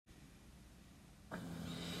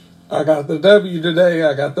I got the W today.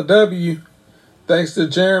 I got the W. Thanks to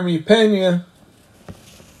Jeremy Pena,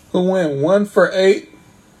 who went 1 for 8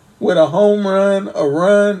 with a home run, a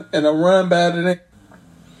run, and a run batted in.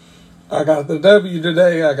 I got the W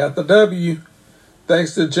today. I got the W.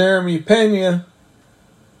 Thanks to Jeremy Pena,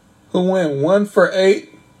 who went 1 for 8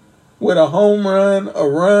 with a home run, a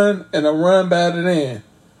run, and a run batted in.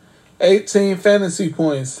 18 fantasy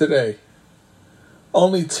points today.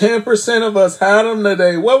 Only 10% of us had them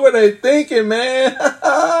today. What were they thinking, man?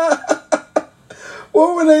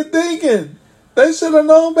 What were they thinking? They should have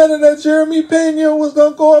known better that Jeremy Pena was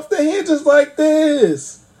going to go off the hinges like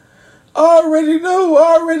this. Already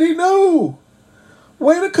knew.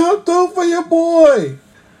 Way to come through for your boy.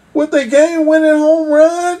 With the game-winning home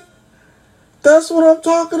run. That's what I'm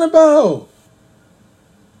talking about.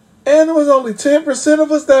 And it was only 10%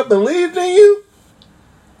 of us that believed in you.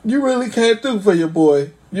 You really came through for your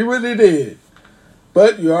boy. You really did.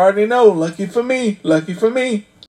 But you already know, lucky for me.